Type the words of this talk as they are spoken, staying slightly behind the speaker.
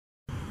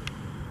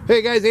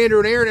Hey guys, Andrew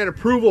and Aaron at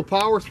Approval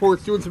Power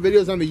Sports doing some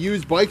videos on the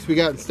used bikes we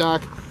got in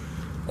stock.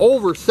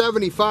 Over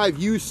 75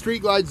 used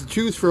Street Glides to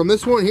choose from.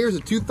 This one here's a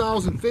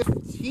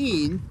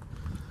 2015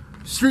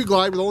 Street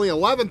Glide with only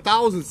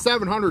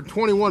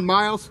 11,721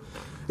 miles.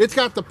 It's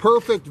got the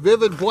perfect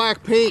vivid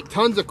black paint,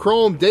 tons of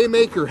chrome,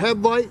 Daymaker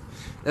headlight,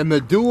 and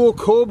the dual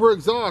Cobra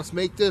exhaust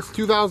make this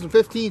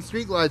 2015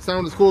 Street Glide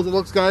sound as cool as it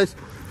looks, guys.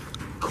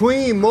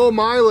 Clean, low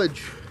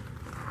mileage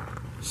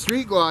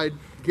Street Glide,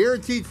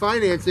 guaranteed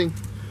financing.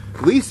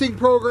 Leasing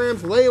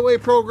programs,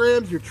 layaway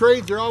programs, your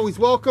trades are always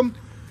welcome.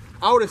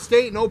 Out of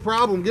state, no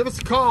problem. Give us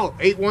a call,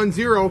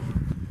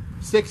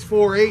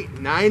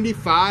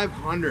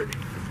 810-648-9500.